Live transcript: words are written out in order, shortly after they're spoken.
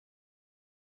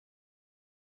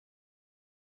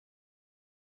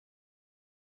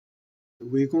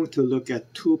We're going to look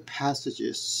at two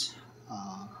passages.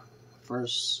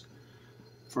 First,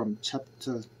 from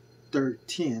chapter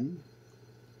 13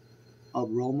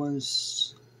 of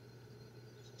Romans,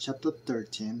 chapter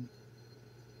 13,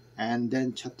 and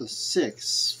then chapter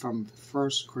 6 from 1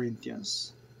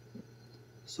 Corinthians.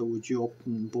 So would you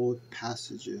open both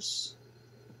passages?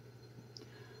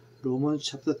 Romans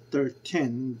chapter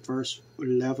 13, verse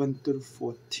 11 through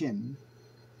 14.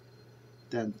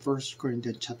 Then 1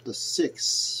 Corinthians chapter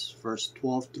 6, verse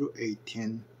 12 through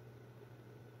 18.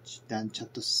 Then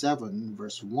chapter 7,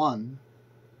 verse 1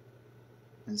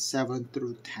 and 7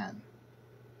 through 10.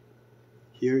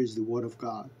 Here is the word of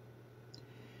God.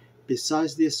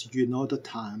 Besides this, you know the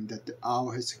time that the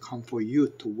hour has come for you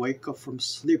to wake up from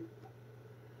sleep.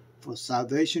 For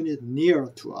salvation is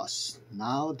nearer to us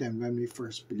now than when we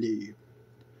first believed.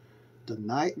 The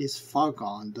night is far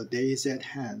gone, the day is at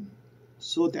hand.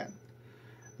 So then,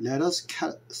 let us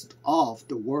cast off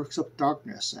the works of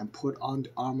darkness and put on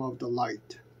the armor of the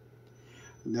light.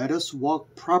 Let us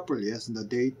walk properly as in the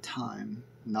daytime,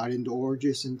 not in the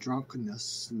orgies and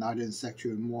drunkenness, not in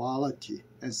sexual immorality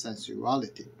and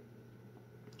sensuality,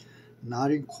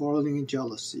 not in quarreling and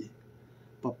jealousy,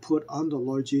 but put on the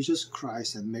Lord Jesus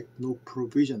Christ and make no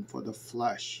provision for the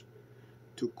flesh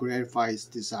to gratify its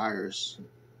desires.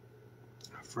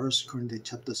 1 Corinthians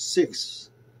chapter 6.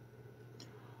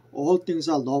 All things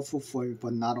are lawful for me,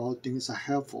 but not all things are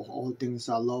helpful. All things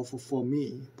are lawful for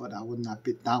me, but I will not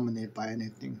be dominated by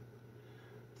anything.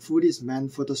 Food is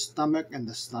meant for the stomach, and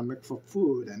the stomach for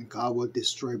food, and God will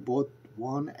destroy both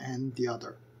one and the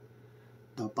other.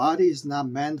 The body is not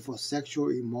meant for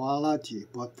sexual immorality,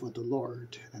 but for the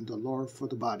Lord, and the Lord for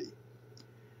the body.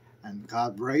 And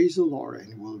God raised the Lord,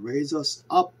 and will raise us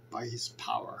up by his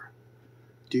power.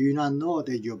 Do you not know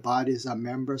that your bodies are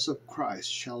members of Christ?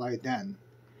 Shall I then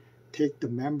take the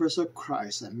members of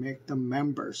Christ and make them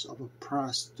members of a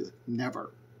prostitute?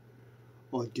 Never.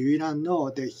 Or do you not know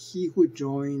that he who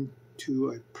joined to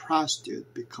a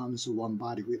prostitute becomes one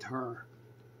body with her?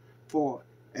 For,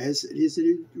 as it is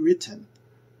written,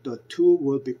 the two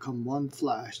will become one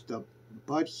flesh,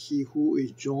 but he who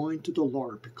is joined to the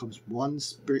Lord becomes one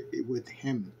spirit with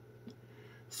him.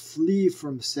 Flee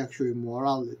from sexual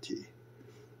immorality.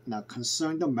 Now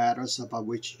concerning the matters about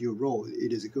which you wrote,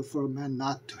 it is good for a man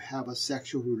not to have a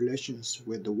sexual relations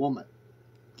with a woman.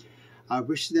 I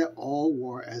wish that all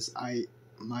were as I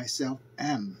myself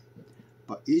am,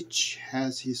 but each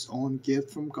has his own gift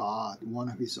from God, one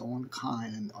of his own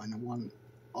kind and one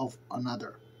of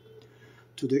another.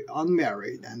 To the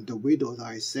unmarried and the widowed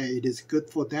I say, it is good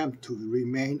for them to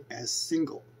remain as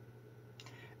single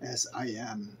as I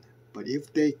am. But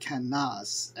if they cannot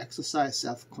exercise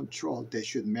self-control, they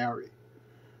should marry.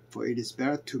 For it is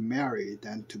better to marry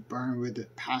than to burn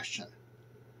with passion.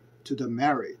 To the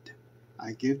married,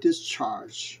 I give this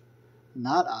charge,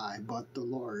 not I, but the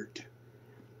Lord.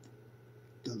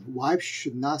 The wife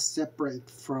should not separate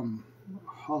from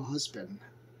her husband,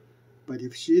 but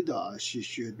if she does, she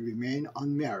should remain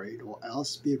unmarried or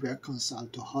else be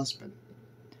reconciled to her husband.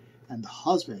 And the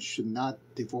husband should not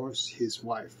divorce his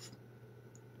wife.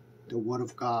 The word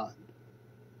of God.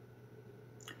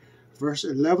 Verse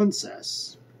 11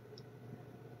 says,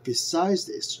 Besides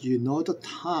this, you know the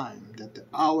time that the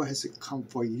hour has come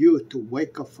for you to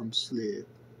wake up from sleep.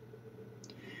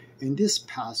 In this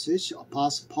passage,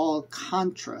 Apostle Paul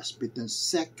contrasts between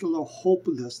secular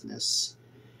hopelessness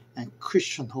and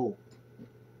Christian hope.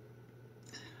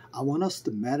 I want us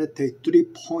to meditate 3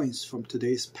 points from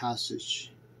today's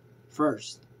passage.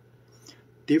 First,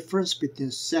 difference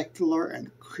between secular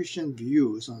and Christian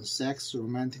views on sex,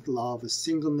 romantic love,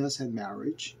 singleness, and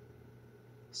marriage.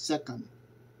 Second,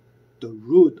 the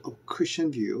root of Christian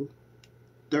view.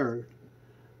 Third,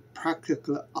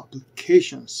 practical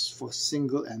applications for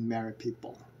single and married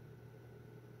people.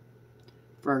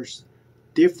 First,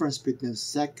 difference between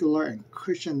secular and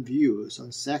Christian views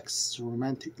on sex,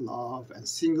 romantic love, and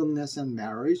singleness and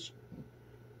marriage.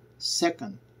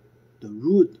 Second, the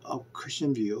root of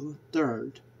Christian view.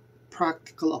 Third,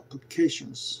 practical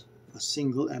applications for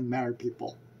single and married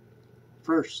people.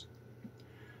 First,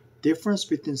 difference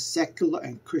between secular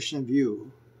and Christian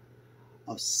view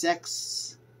of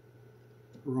sex,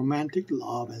 romantic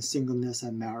love, and singleness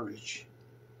and marriage.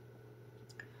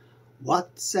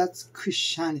 What sets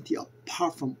Christianity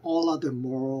apart from all other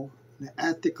moral and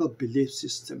ethical belief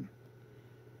systems,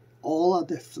 all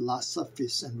other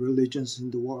philosophies and religions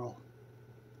in the world?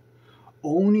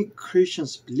 Only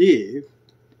Christians believe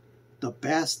the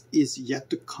best is yet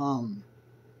to come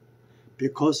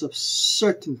because of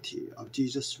certainty of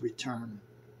Jesus' return.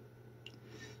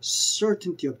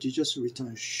 Certainty of Jesus'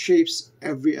 return shapes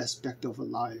every aspect of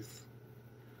life.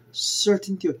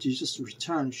 Certainty of Jesus'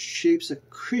 return shapes a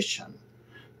Christian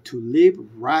to live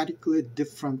radically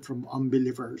different from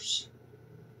unbelievers.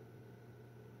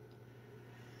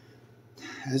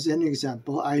 As an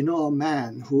example, I know a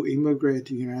man who immigrated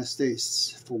to the United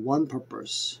States for one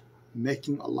purpose,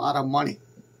 making a lot of money.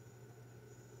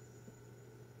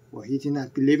 Well, he did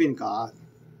not believe in God,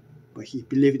 but he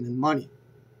believed in money.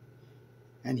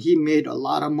 And he made a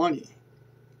lot of money.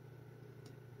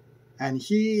 And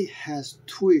he has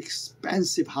two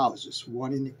expensive houses,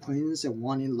 one in Queens and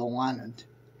one in Long Island.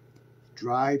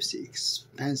 Drives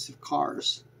expensive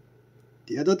cars.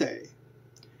 The other day,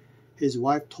 his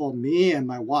wife told me and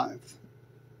my wife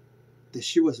that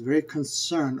she was very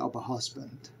concerned of her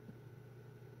husband.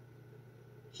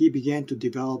 He began to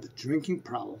develop a drinking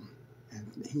problem,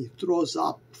 and he throws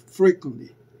up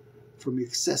frequently from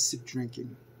excessive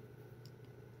drinking.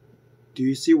 Do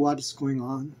you see what is going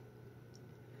on?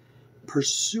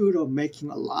 Pursuit of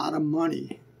making a lot of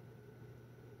money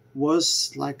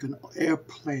was like an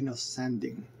airplane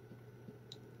ascending.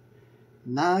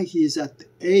 Now he is at the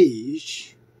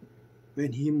age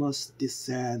when he must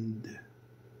descend.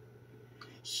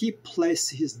 He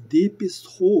placed his deepest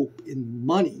hope in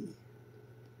money,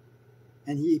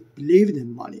 and he believed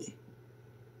in money.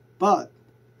 But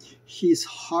his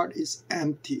heart is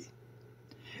empty.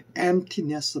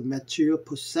 Emptiness of material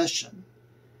possession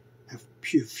and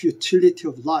futility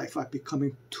of life are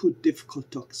becoming too difficult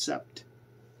to accept.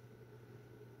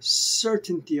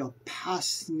 Certainty of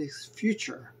pessimistic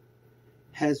future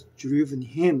has driven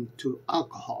him to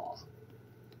alcohol.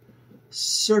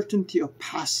 Certainty of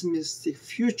pessimistic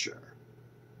future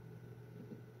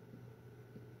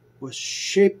was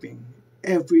shaping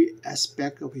every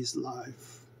aspect of his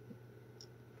life.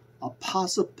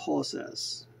 Apostle Paul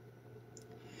says,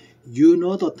 "You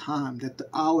know the time that the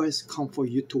hour has come for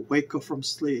you to wake up from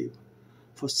sleep,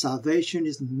 for salvation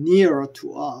is nearer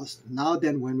to us now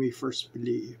than when we first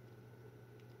believed."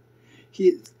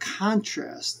 He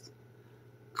contrasts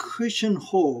Christian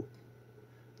hope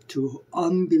to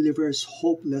unbelievers'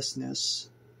 hopelessness.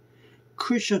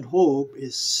 Christian hope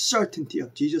is certainty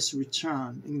of Jesus'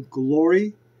 return in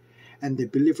glory and the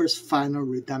believer's final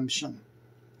redemption.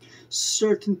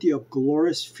 Certainty of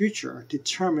glorious future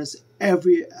determines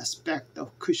every aspect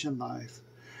of Christian life.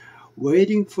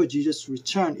 Waiting for Jesus'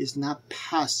 return is not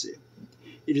passive.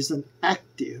 It is an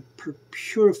active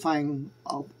purifying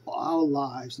of our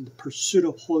lives in the pursuit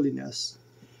of holiness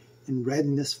and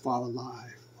readiness for our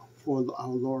life, for our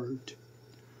Lord.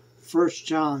 1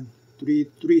 John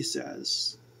 3:3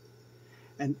 says,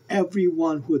 "And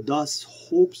everyone who thus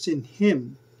hopes in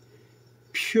him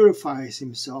purifies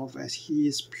himself as he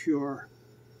is pure."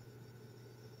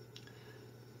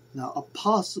 Now,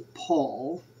 Apostle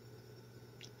Paul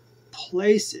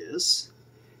places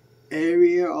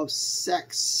area of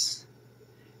sex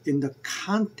in the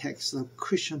context of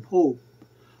Christian hope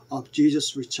of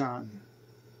Jesus' return.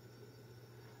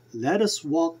 Let us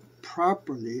walk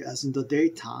properly as in the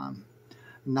daytime,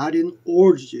 not in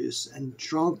orgies and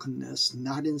drunkenness,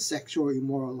 not in sexual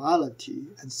immorality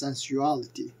and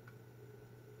sensuality.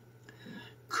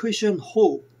 Christian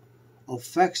hope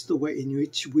affects the way in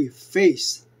which we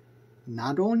face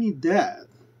not only death,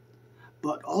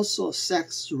 but also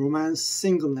sex, romance,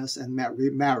 singleness, and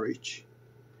marriage.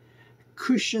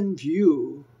 Christian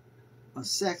view of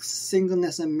sex,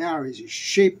 singleness, and marriage is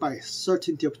shaped by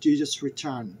certainty of Jesus'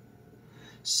 return,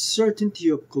 certainty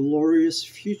of glorious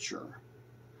future,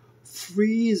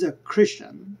 frees a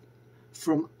Christian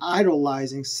from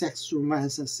idolizing sex,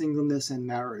 romance, and singleness and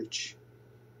marriage.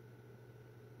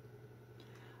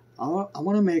 I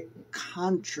want to make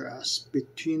contrast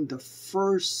between the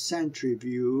first century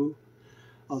view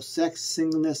of sex,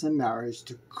 singleness, and marriage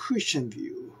to Christian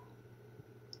view.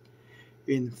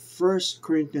 In 1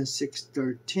 Corinthians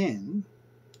 6:13,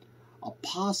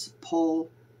 Apostle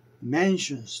Paul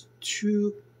mentions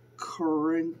two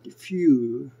current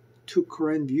views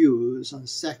on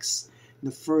sex in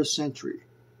the first century.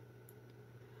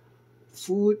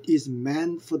 Food is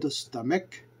meant for the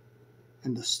stomach,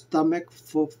 and the stomach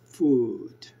for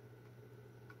food.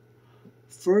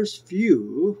 First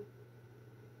view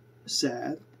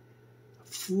said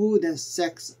food and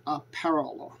sex are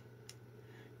parallel.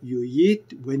 You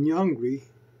eat when you're hungry,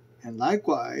 and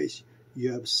likewise,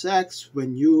 you have sex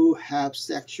when you have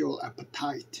sexual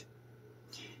appetite.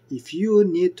 If you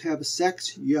need to have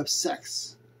sex, you have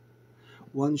sex.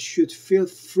 One should feel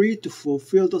free to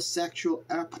fulfill the sexual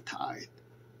appetite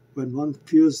when one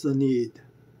feels the need.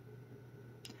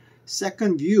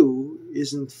 Second view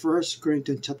is in 1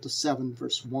 Corinthians chapter 7,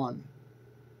 verse 1.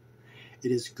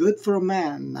 It is good for a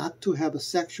man not to have a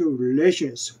sexual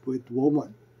relationship with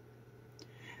woman.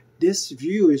 this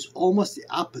view is almost the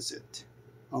opposite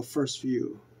of first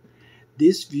view.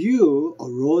 This view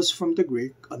arose from the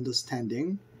Greek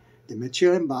understanding the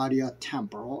material body are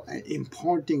temporal and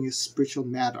important is spiritual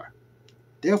matter.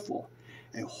 Therefore,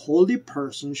 a holy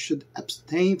person should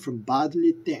abstain from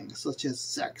bodily things such as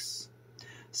sex.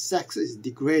 Sex is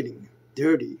degrading,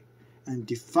 dirty, and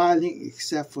defiling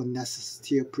except for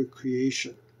necessity of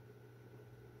procreation.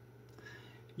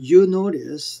 You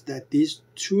notice that these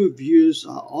two views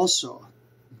are also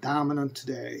dominant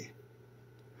today.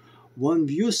 One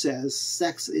view says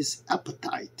sex is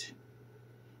appetite.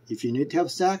 If you need to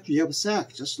have sex, you have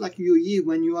sex, just like you eat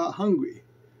when you are hungry.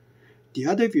 The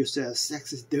other view says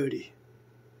sex is dirty.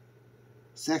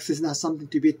 Sex is not something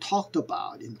to be talked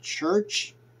about in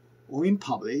church or in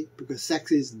public because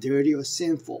sex is dirty or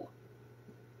sinful.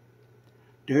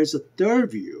 There's a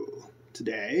third view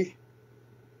today,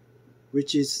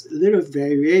 which is a little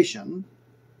variation,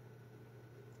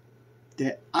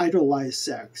 that idolize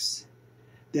sex,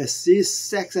 that sees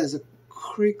sex as a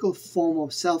critical form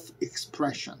of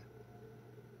self-expression.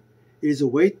 It is a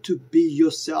way to be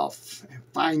yourself and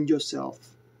find yourself.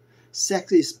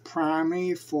 Sex is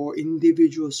primary for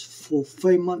individuals'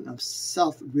 fulfillment of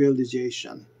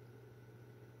self-realization.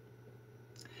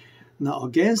 Now,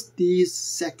 against these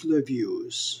secular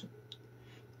views,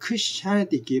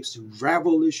 Christianity gives a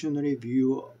revolutionary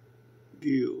view.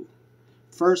 1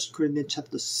 Corinthians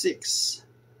chapter 6,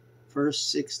 verse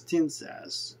 16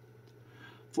 says,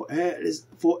 For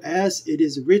as it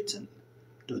is written,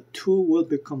 the two will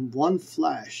become one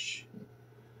flesh.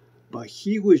 But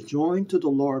he who is joined to the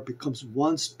Lord becomes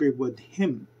one spirit with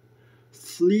him.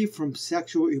 Flee from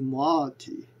sexual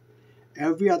immorality.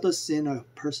 Every other sin a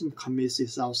person commits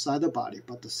is outside the body,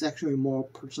 but the sexually immoral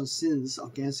person sins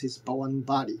against his own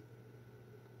body.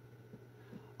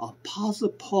 Apostle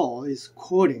Paul is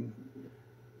quoting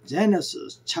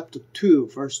Genesis chapter 2,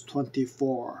 verse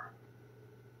 24.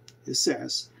 It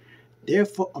says,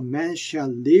 Therefore a man shall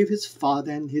leave his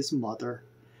father and his mother,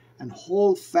 and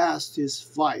hold fast to his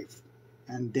wife,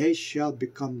 and they shall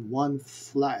become one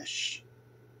flesh.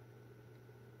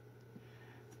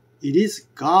 It is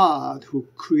God who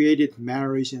created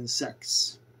marriage and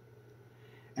sex.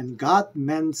 And God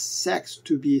meant sex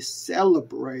to be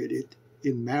celebrated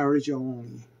in marriage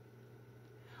only.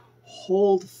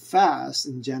 Hold fast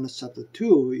in Genesis chapter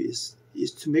 2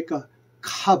 is to make a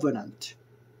covenant.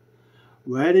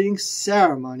 Wedding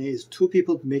ceremony is two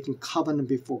people making covenant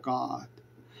before God.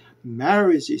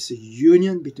 Marriage is a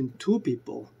union between two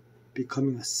people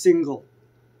becoming a single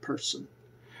person.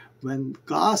 When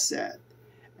God said,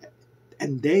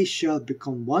 and they shall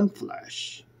become one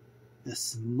flesh,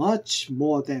 that's much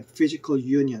more than physical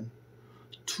union.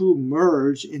 Two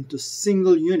merge into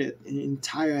single unit in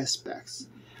entire aspects.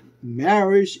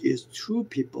 Marriage is two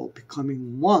people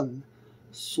becoming one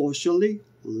socially,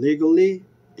 legally,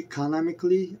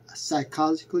 economically,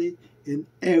 psychologically, in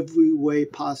every way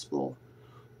possible.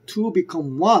 Two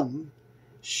become one,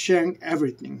 sharing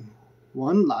everything.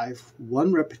 One life,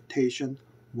 one reputation,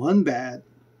 one bed,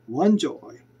 one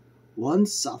joy, one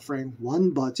suffering,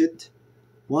 one budget,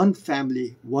 one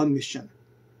family, one mission.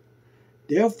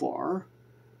 Therefore,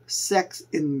 sex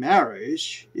in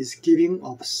marriage is giving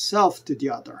of self to the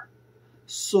other,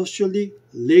 socially,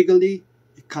 legally,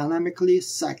 economically,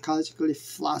 psychologically,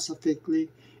 philosophically,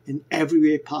 in every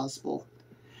way possible.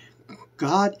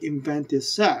 God invented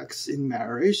sex in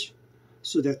marriage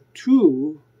so that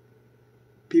two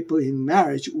people in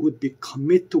marriage would be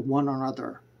committed to one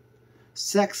another.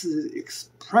 Sex is the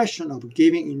expression of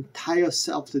giving entire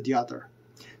self to the other.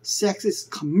 Sex is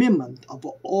commitment of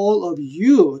all of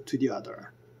you to the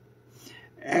other.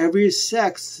 Every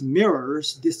sex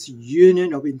mirrors this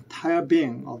union of entire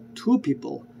being of two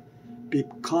people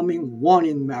becoming one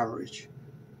in marriage.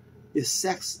 The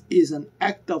sex is an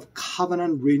act of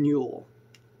covenant renewal.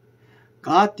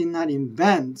 God did not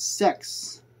invent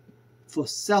sex for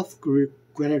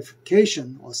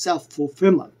self-gratification or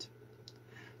self-fulfillment.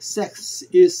 Sex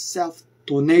is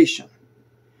self-donation,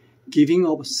 giving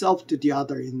of self to the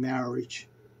other in marriage.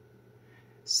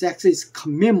 Sex is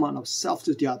commitment of self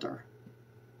to the other.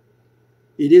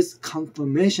 It is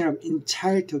confirmation of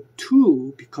entirety of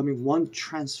two becoming one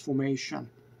transformation.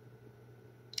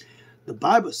 The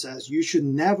Bible says you should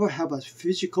never have a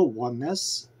physical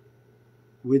oneness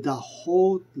with a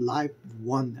whole life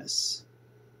oneness.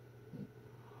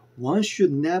 One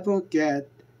should never get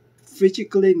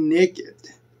physically naked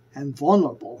and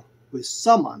vulnerable with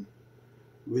someone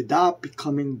without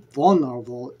becoming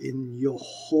vulnerable in your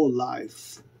whole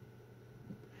life.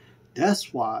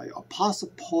 That's why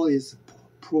Apostle Paul is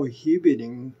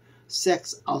prohibiting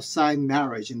sex outside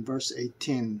marriage in verse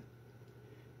 18.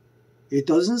 It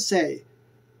doesn't say,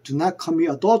 do not commit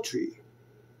adultery.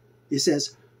 It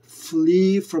says,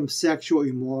 flee from sexual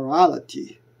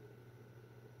immorality.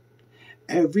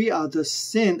 Every other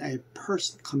sin a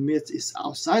person commits is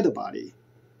outside the body,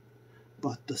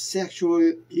 but the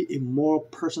sexually immoral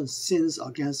person sins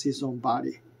against his own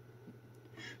body.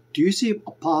 Do you see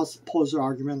Paul's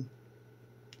argument?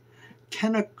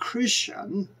 Can a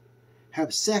Christian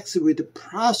have sex with a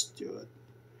prostitute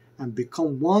and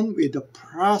become one with the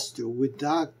prostitute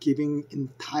without giving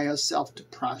entire self to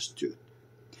prostitute?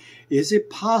 Is it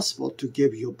possible to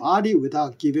give your body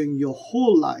without giving your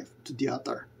whole life to the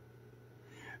other?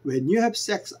 When you have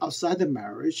sex outside the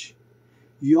marriage,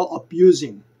 you are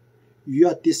abusing, you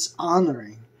are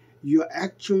dishonoring, you are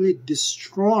actually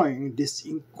destroying this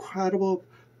incredible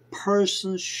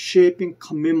person-shaping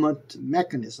commitment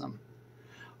mechanism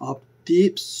of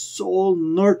deep soul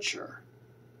nurture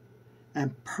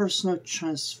and personal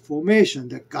transformation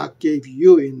that God gave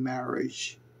you in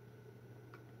marriage.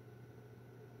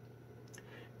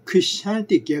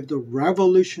 Christianity gave the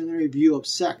revolutionary view of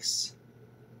sex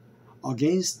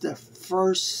against the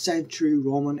first century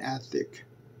Roman ethic.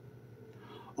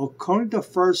 According to the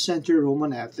first century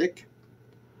Roman ethic,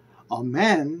 a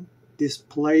man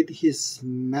displayed his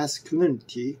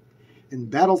masculinity in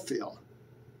battlefield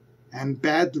and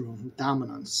bedroom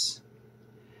dominance.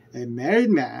 A married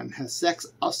man has sex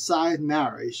outside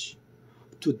marriage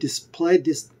to display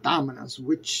this dominance,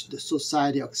 which the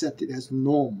society accepted as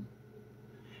norm.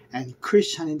 And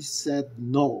Christianity said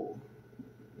no.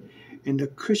 In the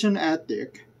Christian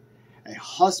ethic, a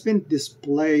husband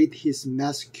displayed his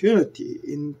masculinity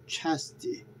in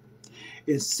chastity,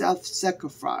 in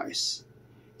self-sacrifice,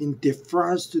 in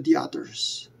deference to the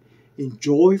others, in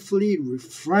joyfully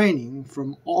refraining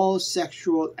from all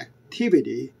sexual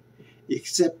activity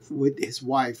except with his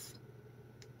wife.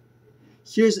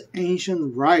 Here's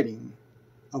ancient writing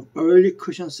of early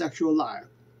Christian sexual life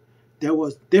that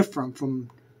was different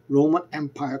from Roman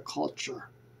Empire culture.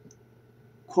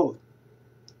 Quote,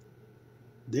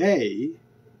 they,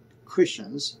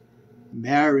 Christians,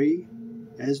 marry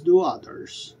as do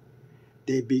others.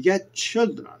 They beget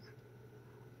children,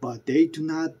 but they do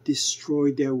not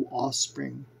destroy their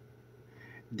offspring.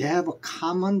 They have a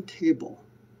common table,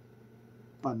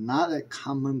 but not a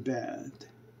common bed.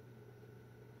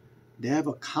 They have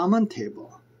a common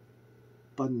table,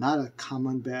 but not a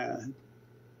common bed.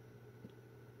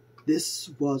 This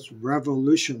was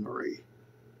revolutionary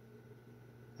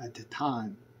at the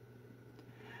time.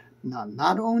 Now,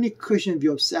 not only Christian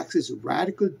view of sex is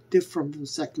radically different from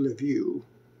secular view,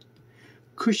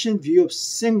 Christian view of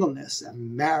singleness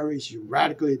and marriage is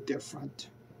radically different.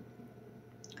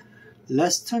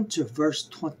 Let's turn to verse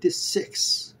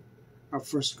 26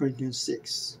 of 1 Corinthians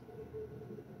 6.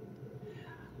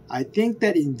 I think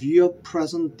that in view of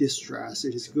present distress,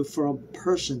 it is good for a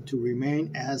person to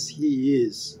remain as he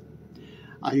is.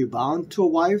 Are you bound to a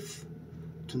wife?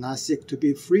 Do not seek to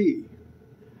be free.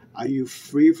 Are you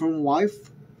free from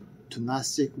wife? Do not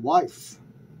seek wife.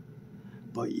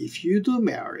 But if you do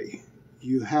marry,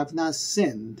 you have not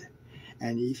sinned.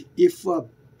 And if a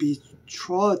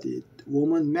betrothed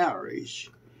woman marries,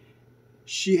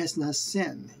 she has not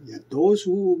sinned. Yet those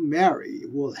who marry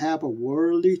will have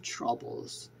worldly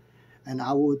troubles, and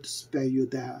I would spare you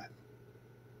that.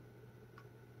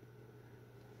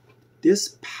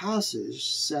 This passage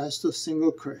says to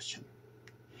single Christian,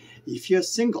 if you're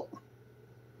single,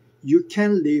 you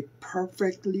can live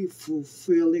perfectly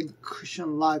fulfilling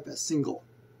Christian life as single.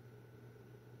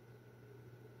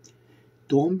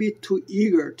 Don't be too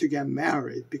eager to get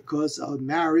married because a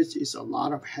marriage is a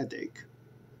lot of headache.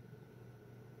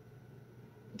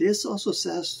 This also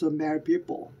says to married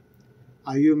people,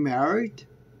 are you married?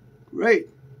 Great.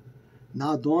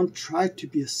 Now don't try to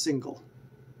be single.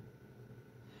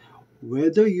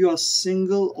 Whether you are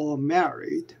single or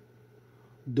married,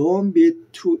 don't be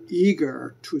too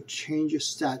eager to change your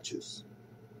status.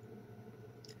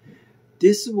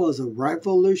 This was a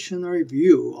revolutionary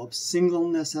view of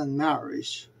singleness and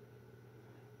marriage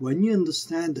when you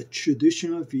understand the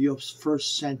traditional view of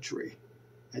first century.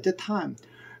 At the time,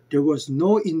 there was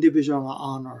no individual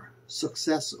honor,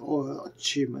 success, or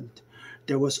achievement.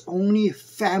 There was only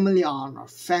family honor,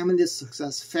 family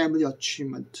success, family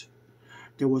achievement.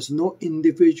 There was no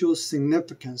individual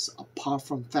significance apart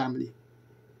from family.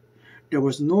 There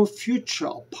was no future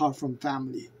apart from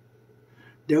family.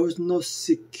 There was no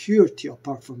security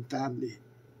apart from family.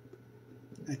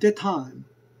 At that time,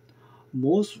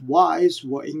 most wives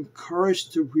were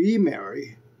encouraged to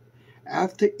remarry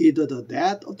after either the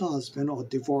death of the husband or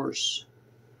divorce.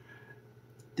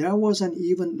 There was an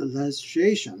even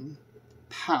legislation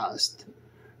passed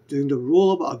During the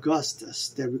rule of Augustus,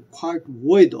 they required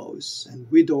widows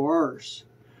and widowers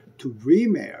to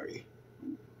remarry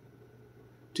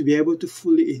to be able to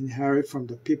fully inherit from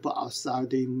the people outside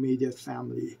the immediate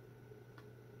family.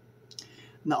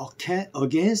 Now,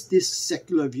 against this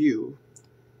secular view,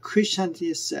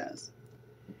 Christianity says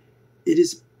it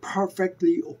is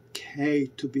perfectly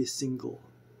okay to be single.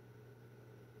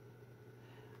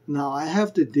 Now, I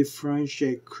have to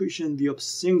differentiate Christian view of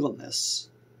singleness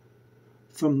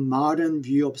from modern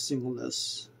view of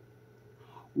singleness.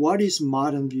 What is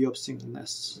modern view of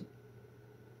singleness?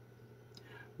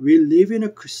 We live in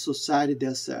a society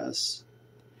that says,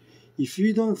 if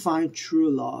you don't find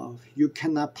true love, you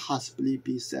cannot possibly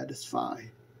be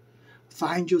satisfied.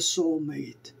 Find your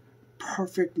soulmate,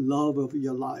 perfect love of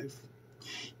your life.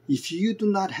 If you do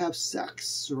not have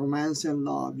sex, romance, and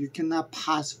love, you cannot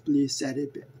possibly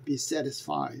be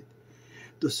satisfied.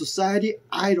 The society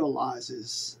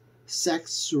idolizes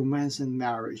sex, romance, and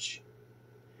marriage.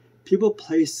 People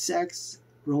place sex,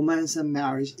 romance, and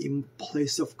marriage in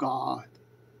place of God.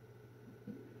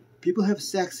 People have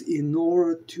sex in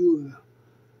order to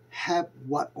have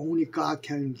what only God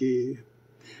can give.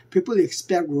 People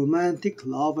expect romantic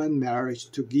love and marriage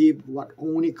to give what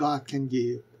only God can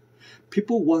give.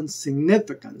 People want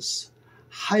significance,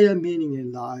 higher meaning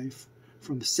in life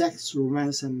from sex,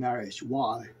 romance, and marriage.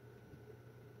 Why?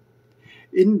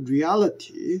 In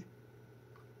reality,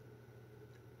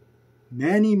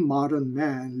 many modern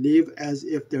men live as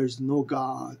if there is no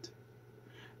God.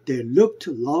 They look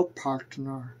to love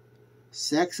partner,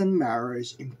 sex and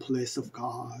marriage in place of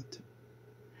God.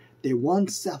 They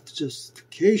want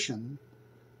self-justification,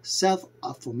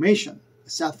 self-affirmation,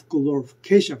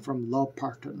 self-glorification from love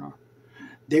partner.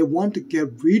 They want to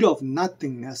get rid of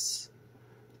nothingness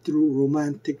through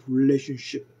romantic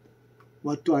relationship.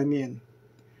 What do I mean?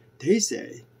 They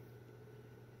say,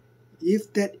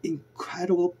 if that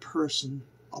incredible person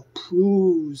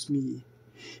approves me,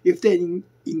 if that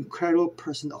incredible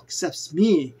person accepts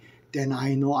me, then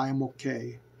I know I am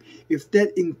okay. If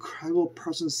that incredible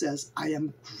person says I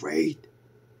am great,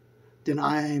 then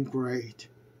I am great.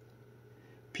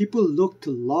 People look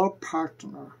to love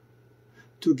partner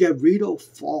to get rid of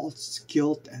false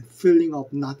guilt and feeling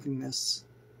of nothingness.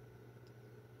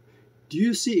 Do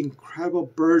you see incredible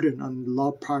burden on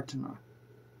love partner?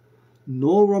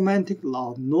 No romantic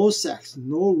love, no sex,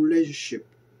 no relationship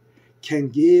can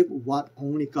give what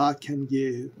only God can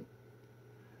give.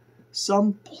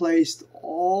 Some placed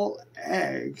all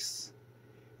eggs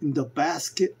in the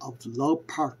basket of love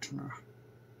partner,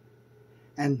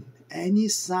 and any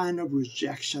sign of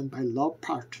rejection by love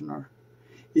partner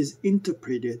is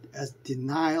interpreted as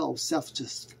denial of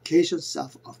self-justification,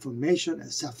 self-affirmation,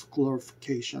 and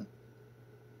self-glorification.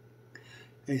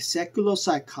 A secular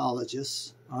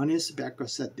psychologist, Ernest Becker,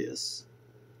 said this,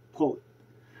 quote,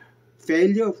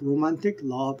 failure of romantic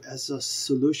love as a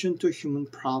solution to human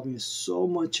problem is so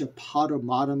much a part of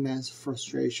modern man's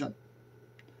frustration.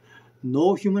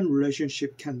 No human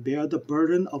relationship can bear the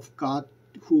burden of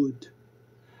Godhood.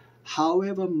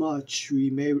 However much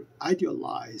we may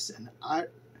idealize and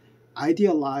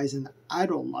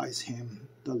idolize him,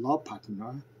 the love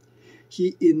partner,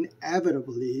 he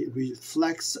inevitably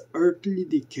reflects earthly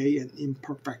decay and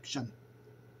imperfection.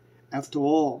 After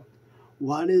all,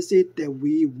 what is it that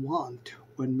we want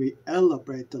when we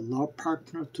elevate the love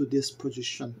partner to this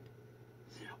position?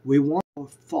 We want our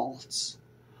faults,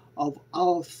 of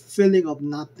our feeling of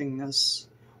nothingness.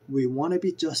 We want to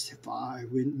be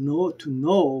justified. We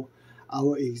know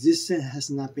our existence has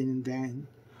not been in vain.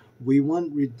 We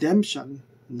want redemption,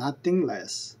 nothing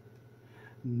less.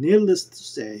 Needless to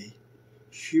say,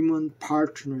 human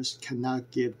partners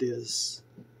cannot give this,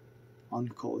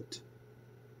 unquote.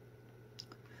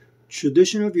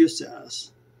 Traditional view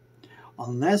says,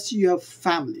 unless you have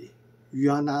family,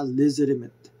 you are not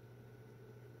legitimate.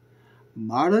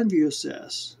 Modern view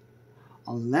says,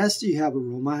 unless you have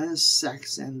romance,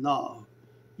 sex, and love,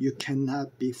 you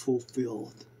cannot be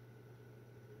fulfilled.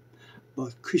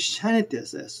 But Christianity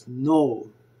says no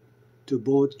to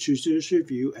both traditional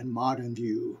view and modern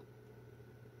view.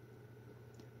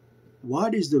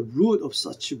 What is the root of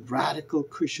such a radical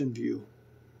Christian view?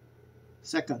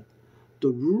 Second, the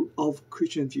root of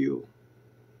Christian view.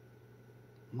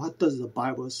 What does the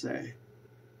Bible say?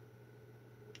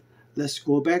 Let's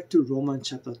go back to Romans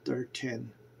chapter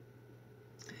 13.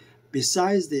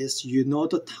 Besides this, you know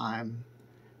the time,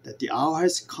 that the hour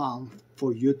has come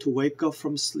for you to wake up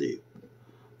from sleep,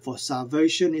 for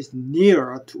salvation is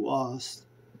nearer to us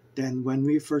than when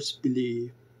we first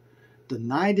believed. The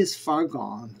night is far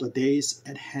gone, the day is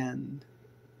at hand.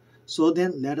 So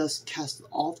then let us cast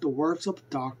off the works of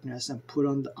darkness and put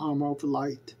on the armor of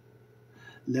light.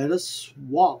 Let us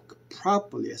walk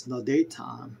properly as in the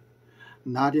daytime,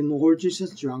 not in orgies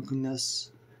and drunkenness,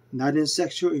 not in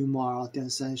sexual immorality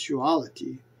and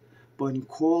sensuality, but in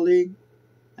quarreling,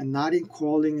 and not in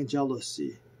quarreling and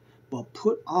jealousy, but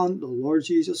put on the Lord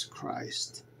Jesus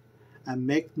Christ, and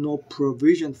make no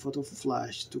provision for the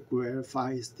flesh to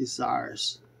gratify his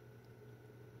desires.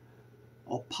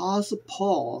 Apostle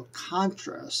Paul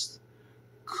contrasts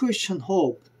Christian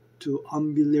hope to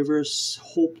unbelievers'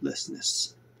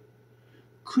 hopelessness.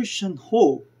 Christian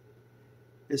hope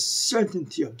is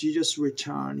certainty of Jesus'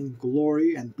 return in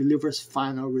glory and believers'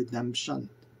 final redemption.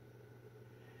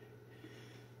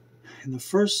 In the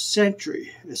first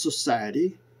century, a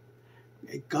society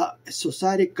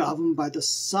governed by the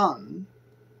sun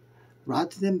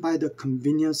rather than by the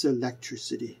convenience of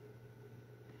electricity.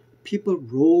 People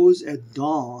rose at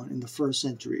dawn in the first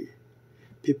century.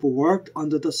 People worked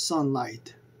under the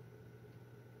sunlight.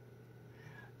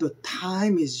 The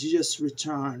time is Jesus'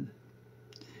 return.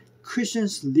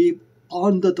 Christians live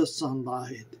under the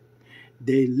sunlight.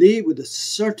 They live with the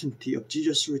certainty of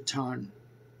Jesus' return.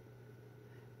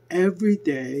 Every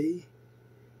day,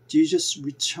 Jesus'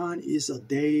 return is a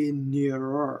day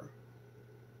nearer.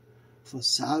 For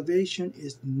salvation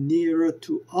is nearer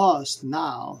to us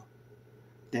now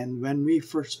than when we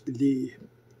first believed.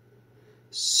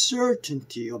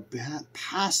 Certainty of the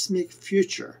cosmic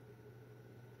future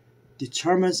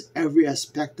determines every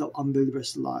aspect of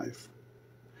unbelievers' life.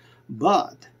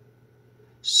 But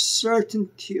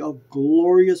certainty of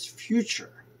glorious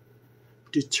future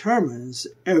determines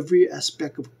every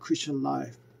aspect of Christian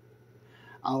life.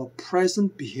 Our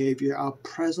present behavior, our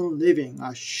present living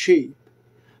are shaped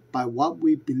by what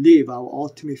we believe our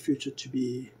ultimate future to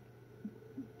be.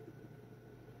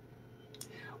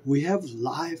 We have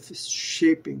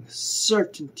life-shaping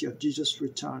certainty of Jesus'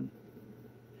 return,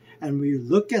 and we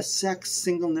look at sex,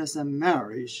 singleness, and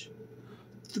marriage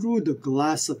through the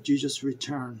glass of Jesus'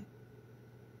 return.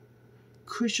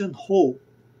 Christian hope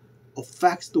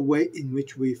affects the way in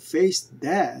which we face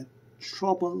death,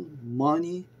 trouble,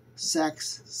 money,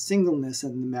 sex, singleness,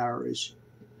 and marriage.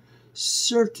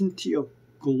 Certainty of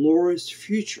glorious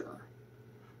future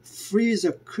frees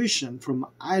a Christian from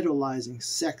idolizing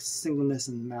sex, singleness,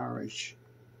 and marriage.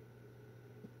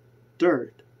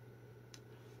 Third,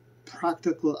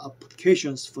 practical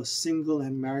applications for single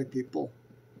and married people.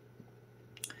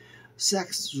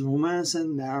 Sex, romance,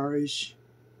 and marriage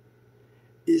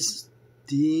is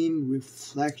the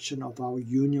reflection of our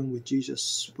union with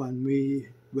Jesus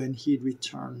when he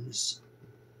returns.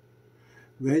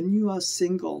 When you are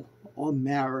single or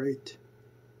married,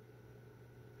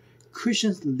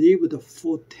 Christians live with a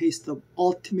foretaste of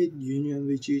ultimate union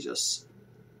with Jesus.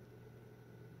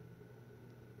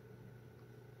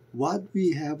 What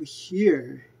we have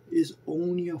here is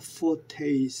only a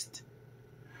foretaste.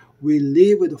 We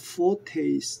live with a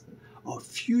foretaste of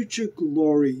future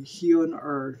glory here on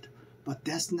earth, but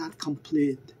that's not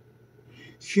complete.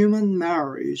 Human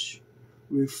marriage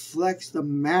reflects the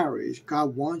marriage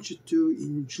God wants you to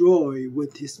enjoy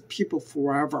with his people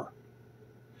forever.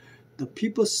 The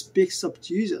people speaks of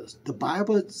Jesus. The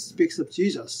Bible speaks of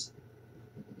Jesus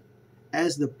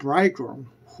as the bridegroom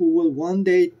who will one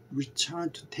day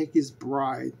return to take his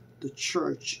bride, the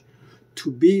church, to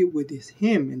be with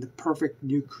him in the perfect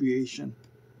new creation.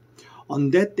 On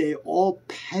that day, all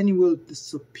pain will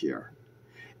disappear,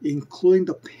 including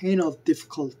the pain of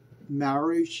difficult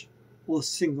marriage or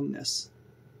singleness.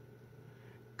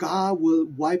 God will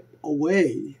wipe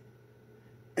away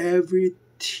every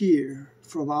tear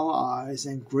from our eyes,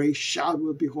 and great shout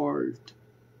will be heard.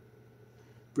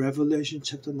 Revelation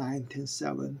chapter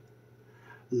 9:10-7.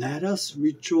 Let us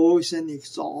rejoice and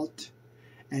exult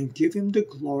and give him the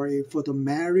glory, for the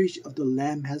marriage of the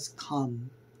Lamb has come,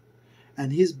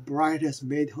 and his bride has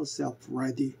made herself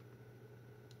ready.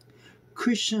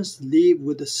 Christians live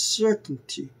with the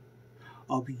certainty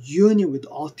of union with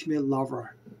the ultimate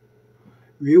lover.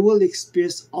 We will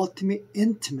experience ultimate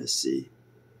intimacy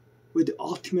with the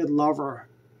ultimate lover.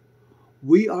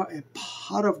 We are a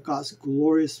part of God's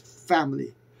glorious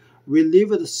family. We live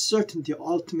with the certainty of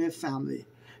ultimate family,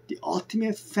 the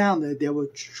ultimate family that will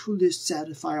truly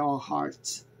satisfy our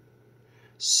hearts.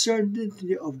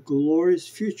 Certainty of glorious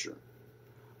future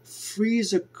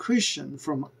frees a Christian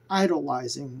from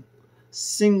idolizing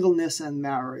singleness and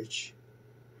marriage.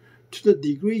 To the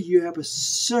degree you have a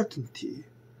certainty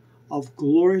of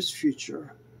glorious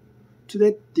future, to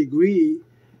that degree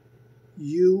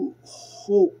your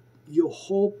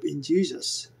hope in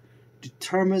Jesus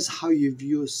determines how you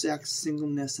view sex,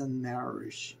 singleness, and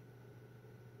marriage.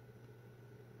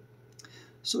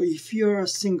 So if you're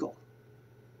single,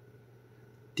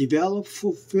 Develop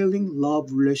fulfilling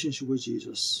love relationship with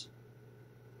Jesus.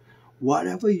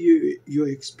 Whatever your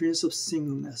experience of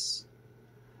singleness,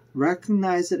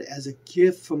 recognize it as a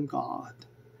gift from God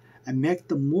and make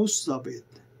the most of it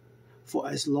for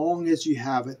as long as you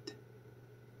have it.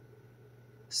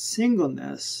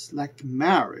 Singleness, like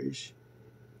marriage,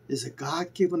 is a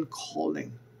God-given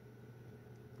calling,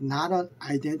 not an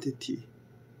identity.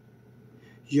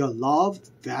 You are loved,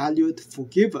 valued,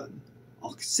 forgiven,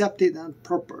 accepted on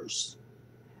purpose,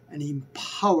 and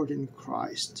empowered in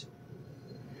Christ.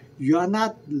 You are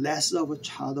not less of a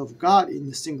child of God in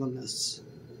your singleness.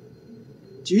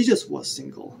 Jesus was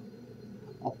single.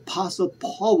 Apostle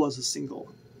Paul was single.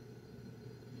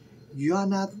 You are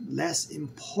not less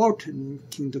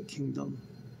important in the kingdom.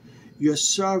 Your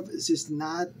service is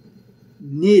not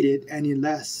needed any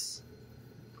less.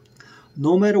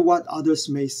 No matter what others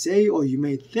may say or you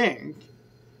may think,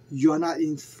 you are not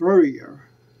inferior,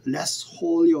 less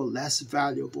holy, or less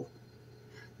valuable.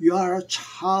 You are a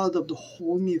child of the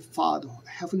Holy Father,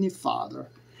 Heavenly Father,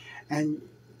 and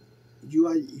you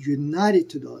are united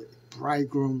to the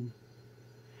bridegroom,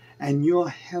 and your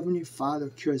Heavenly Father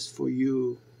cares for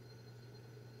you.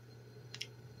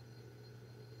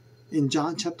 In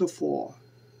John chapter 4,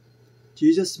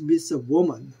 Jesus meets a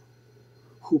woman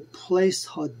who placed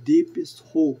her deepest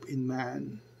hope in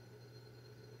man.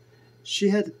 She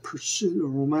had pursued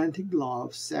romantic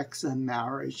love, sex, and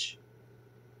marriage,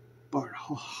 but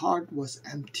her heart was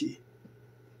empty.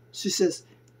 She says,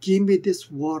 "Give me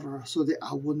this water so that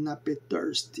I would not be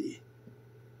thirsty."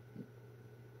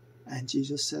 And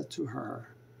Jesus said to her,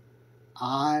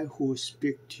 "I who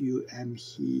speak to you am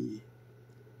He."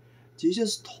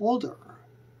 Jesus told her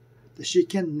that she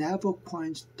can never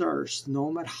quench thirst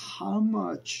no matter how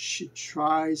much she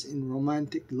tries in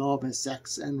romantic love and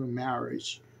sex and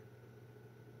marriage.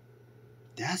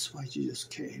 That's why Jesus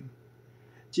came.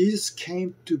 Jesus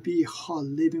came to be her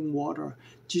living water.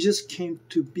 Jesus came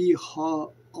to be her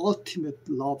ultimate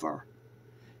lover.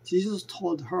 Jesus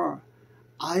told her,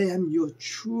 "I am your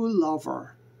true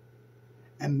lover,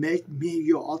 and make me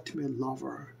your ultimate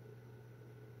lover."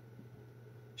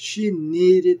 She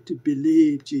needed to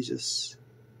believe Jesus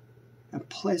and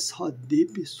place her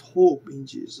deepest hope in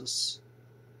Jesus.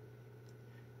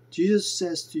 Jesus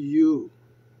says to you,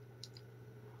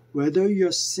 whether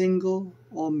you're single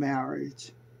or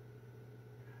married,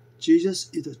 Jesus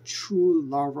is the true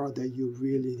lover that you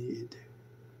really need.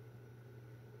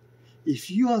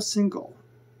 If you are single,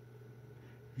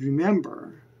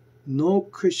 remember, no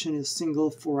Christian is single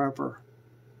forever.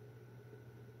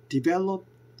 Develop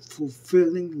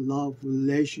fulfilling love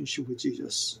relationship with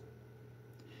Jesus.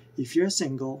 If you're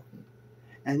single,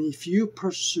 and if you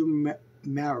pursue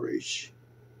marriage,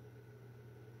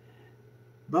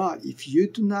 but if you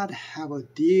do not have a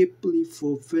deeply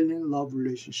fulfilling love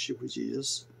relationship with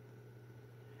Jesus,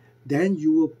 then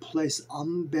you will place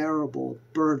unbearable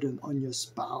burden on your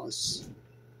spouse.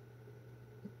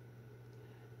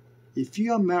 If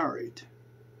you are married,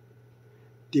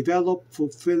 develop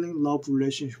fulfilling love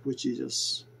relationship with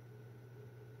Jesus.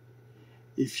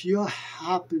 If you are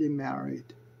happily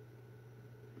married,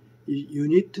 you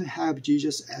need to have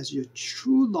Jesus as your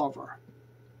true lover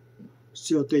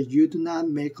so that you do not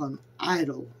make an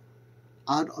idol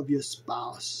out of your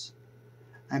spouse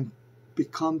and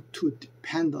become too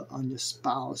dependent on your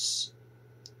spouse.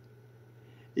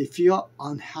 If you are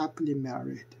unhappily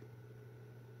married,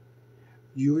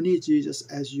 you need Jesus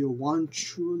as your one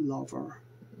true lover,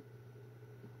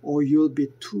 or you'll be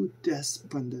too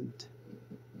despondent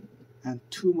and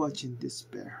too much in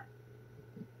despair.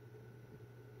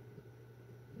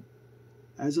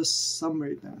 As a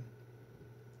summary then,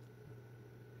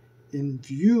 in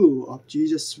view of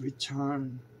Jesus'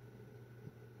 return,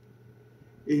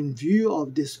 in view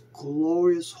of this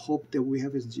glorious hope that we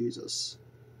have in Jesus,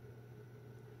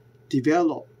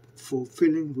 develop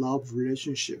fulfilling love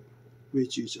relationship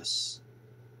with Jesus.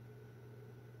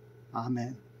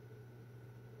 Amen.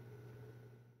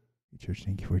 Church,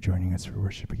 thank you for joining us for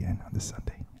worship again on this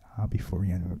Sunday. Before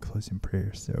we end, we'll close in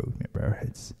prayer, so we may bow our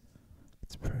heads.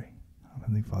 Let's pray.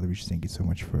 Heavenly Father, we just thank you so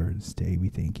much for this day. We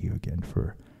thank you again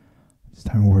for this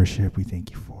time of worship. We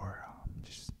thank you for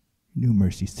just new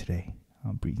mercies today,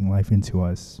 breathing life into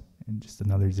us, and just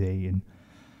another day in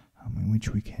which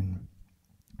we can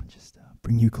just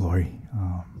bring you glory,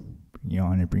 bring you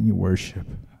honor, bring you worship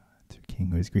to a King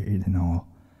who is greater than all.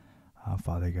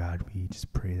 Father God, we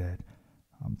just pray that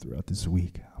throughout this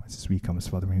week, as this week comes,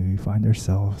 Father, may we find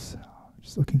ourselves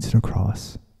just looking to the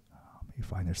cross. May we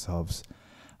find ourselves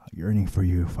yearning for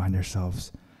you, find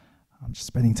ourselves just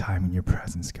spending time in your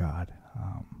presence, God.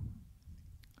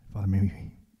 Father, may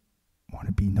we want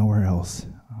to be nowhere else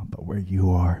but where you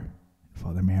are.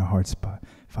 Father, may our hearts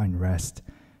find rest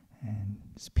and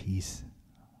just peace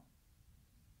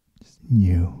just in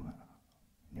you,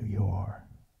 who you are,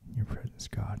 in your presence,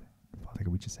 God. Father,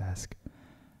 we just ask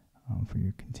for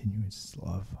your continuous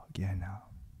love again,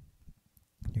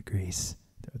 your grace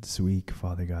throughout this week,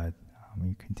 Father God.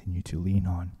 We continue to lean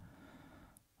on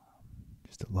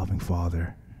just a loving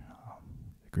Father,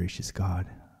 a gracious God.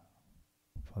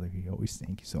 Father, we always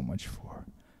thank you so much for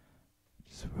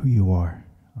just who you are.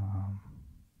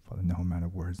 Father, no amount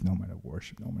of words, no amount of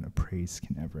worship, no amount of praise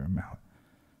can ever amount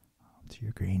to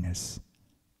your greatness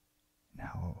and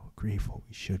how grateful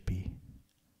we should be.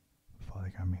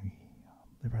 Father God, may we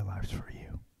live our lives for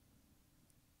you.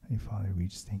 Hey, Father, we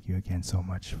just thank you again so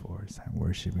much for this time of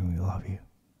worship, and we love you.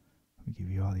 We give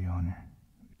you all the honor.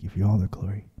 We give you all the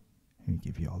glory. And we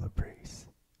give you all the praise.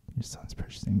 In your Son's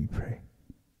precious name we pray.